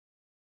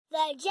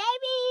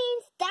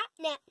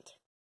thejbeans.net.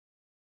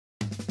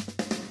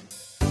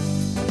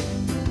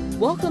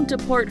 Welcome to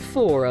part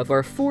 4 of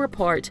our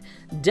 4-part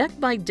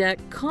deck-by-deck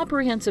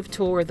comprehensive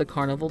tour of the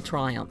Carnival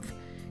Triumph.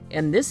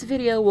 In this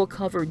video, we'll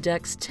cover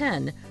decks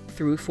 10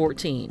 through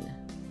 14.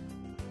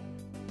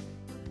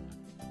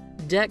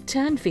 Deck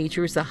 10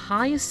 features the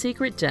highest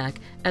secret deck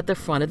at the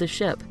front of the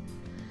ship.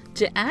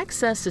 To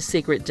access the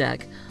secret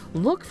deck,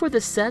 look for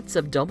the sets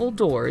of double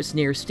doors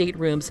near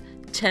staterooms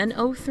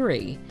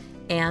 1003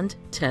 and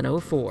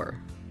 1004.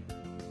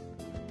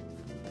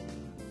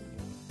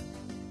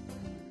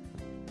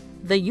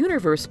 The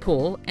Universe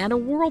Pool and a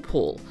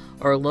Whirlpool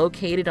are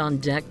located on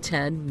Deck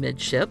 10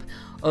 midship,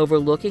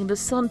 overlooking the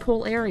Sun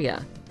Pool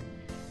area.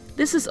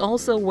 This is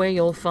also where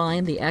you'll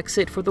find the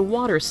exit for the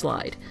water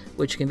slide,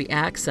 which can be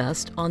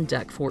accessed on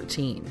Deck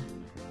 14.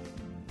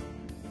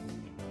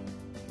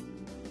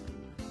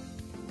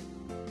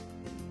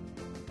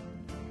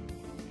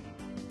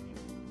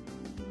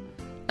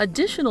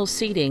 Additional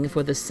seating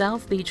for the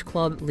South Beach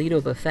Club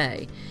Lido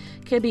Buffet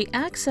can be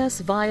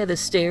accessed via the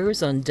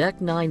stairs on Deck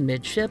 9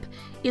 midship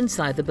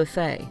inside the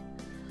buffet.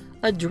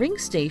 A drink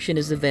station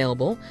is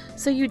available,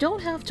 so you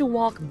don't have to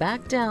walk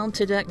back down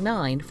to Deck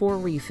 9 for a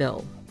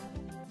refill.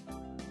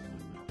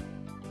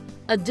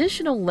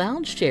 Additional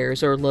lounge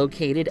chairs are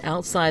located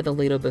outside the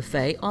Lido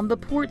Buffet on the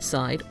port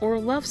side or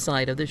left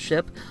side of the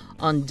ship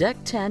on Deck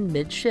 10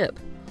 midship,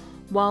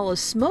 while a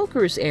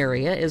smoker's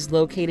area is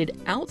located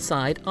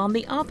outside on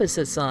the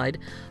opposite side,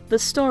 the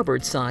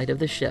starboard side of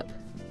the ship.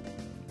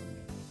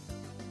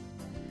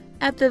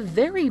 At the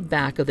very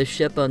back of the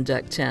ship on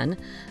Deck 10,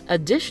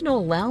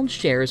 additional lounge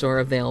chairs are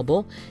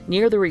available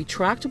near the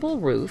retractable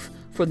roof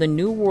for the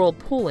New World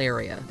pool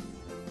area.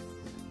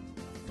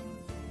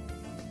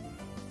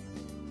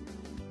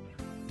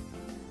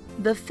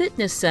 The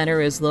fitness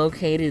center is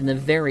located in the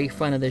very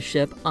front of the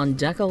ship on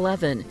Deck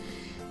 11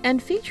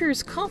 and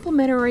features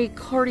complimentary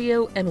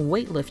cardio and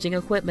weightlifting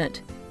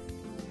equipment.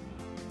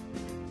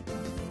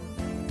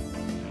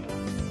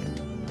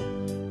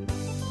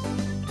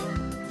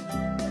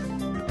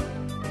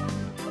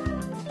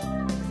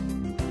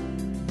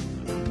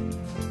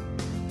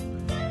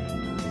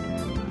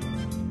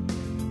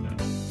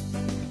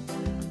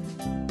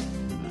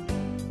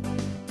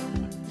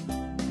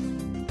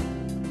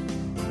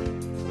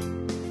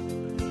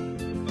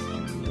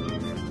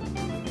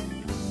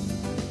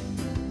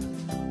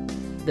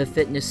 The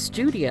fitness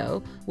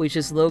studio, which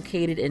is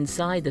located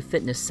inside the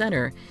fitness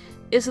center,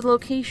 is a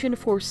location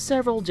for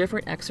several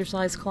different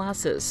exercise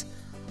classes.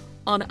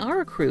 On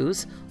our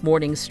cruise,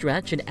 morning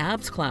stretch and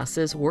abs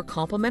classes were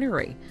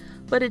complimentary,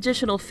 but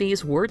additional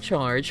fees were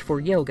charged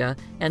for yoga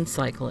and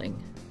cycling.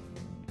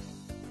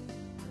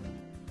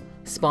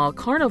 Spa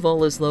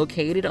Carnival is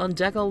located on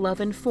Deck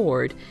 11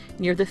 forward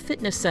near the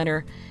fitness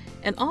center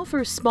and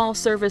offers spa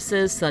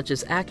services such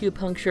as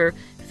acupuncture,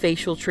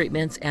 facial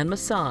treatments, and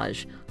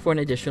massage for an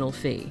additional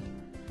fee.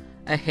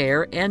 A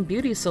hair and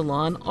beauty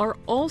salon are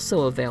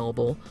also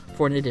available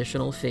for an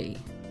additional fee.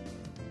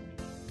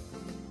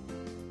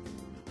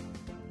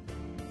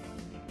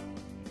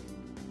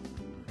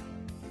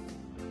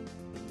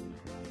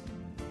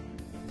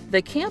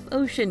 The Camp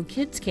Ocean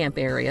Kids Camp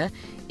area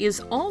is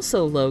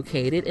also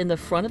located in the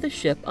front of the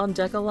ship on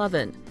Deck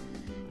 11.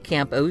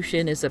 Camp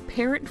Ocean is a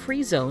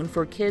parent-free zone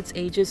for kids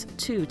ages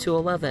 2 to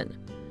 11.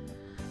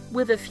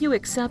 With a few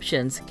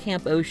exceptions,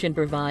 Camp Ocean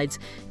provides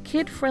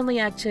kid-friendly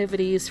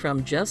activities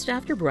from just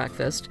after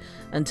breakfast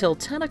until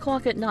 10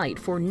 o'clock at night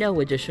for no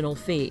additional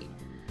fee.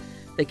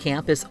 The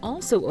camp is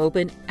also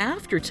open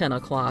after 10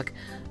 o'clock,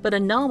 but a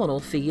nominal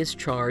fee is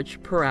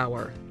charged per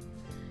hour.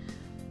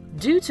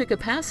 Due to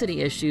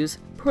capacity issues,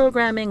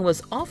 programming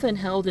was often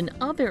held in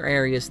other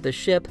areas of the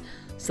ship,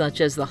 such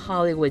as the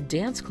Hollywood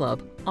Dance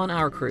Club on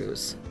our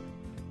cruise.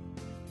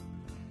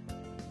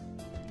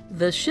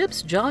 The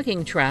ship's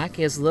jogging track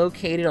is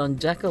located on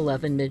Deck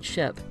 11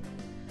 midship.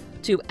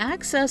 To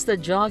access the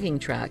jogging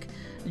track,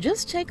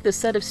 just take the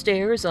set of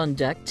stairs on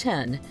Deck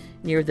 10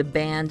 near the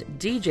band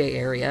DJ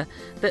area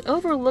that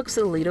overlooks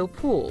the Lido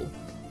pool,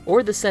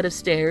 or the set of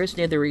stairs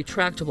near the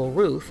retractable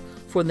roof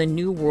for the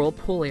New World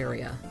pool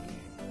area.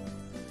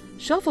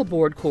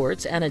 Shuffleboard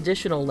courts and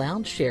additional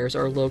lounge chairs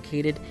are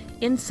located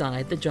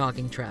inside the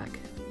jogging track.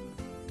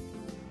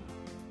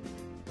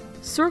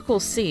 Circle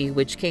C,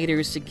 which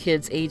caters to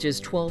kids ages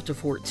 12 to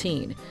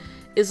 14,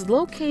 is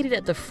located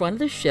at the front of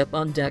the ship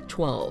on Deck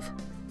 12.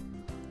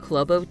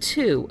 Club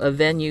 02, a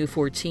venue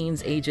for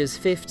teens ages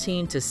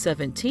 15 to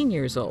 17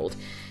 years old,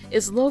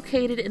 is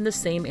located in the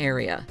same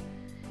area.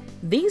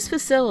 These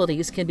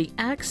facilities can be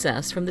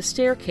accessed from the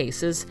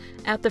staircases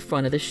at the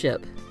front of the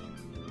ship.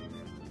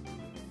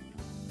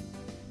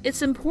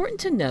 It's important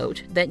to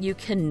note that you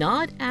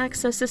cannot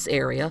access this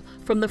area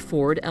from the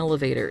forward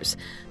elevators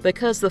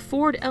because the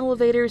forward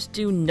elevators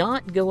do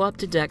not go up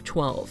to Deck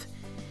 12.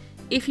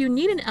 If you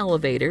need an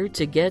elevator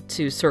to get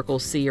to Circle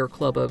C or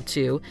Club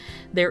 02,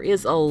 there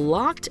is a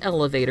locked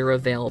elevator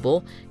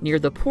available near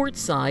the port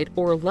side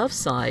or left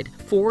side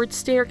forward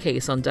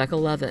staircase on Deck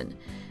 11,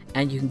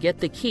 and you can get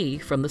the key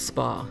from the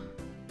spa.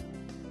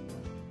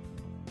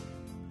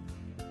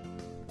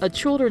 A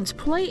children's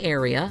play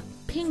area,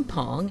 ping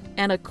pong,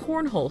 and a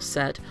cornhole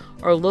set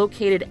are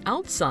located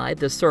outside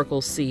the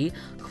Circle C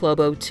Club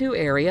O2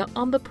 area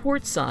on the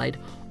port side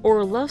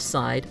or left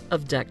side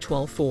of Deck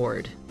 12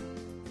 forward.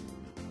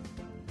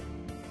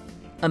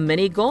 A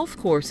mini golf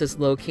course is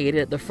located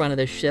at the front of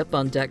the ship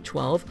on Deck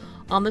 12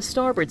 on the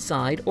starboard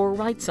side or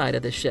right side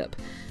of the ship.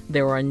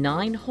 There are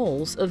 9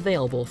 holes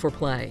available for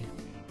play.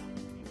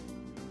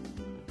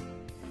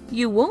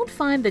 You won't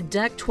find the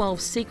Deck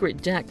 12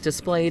 secret deck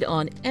displayed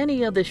on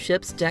any of the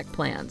ship's deck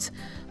plans,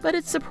 but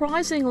it's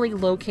surprisingly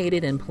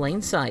located in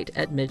plain sight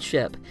at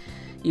midship.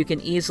 You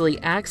can easily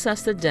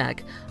access the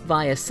deck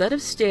via a set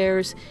of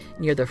stairs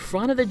near the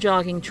front of the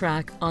jogging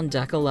track on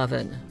Deck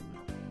 11.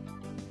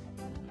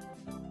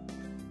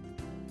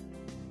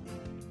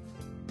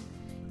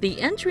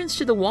 The entrance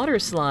to the water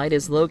slide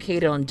is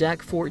located on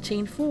Deck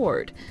 14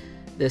 forward.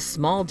 This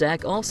small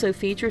deck also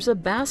features a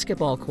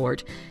basketball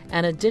court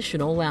and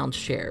additional lounge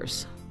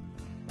chairs.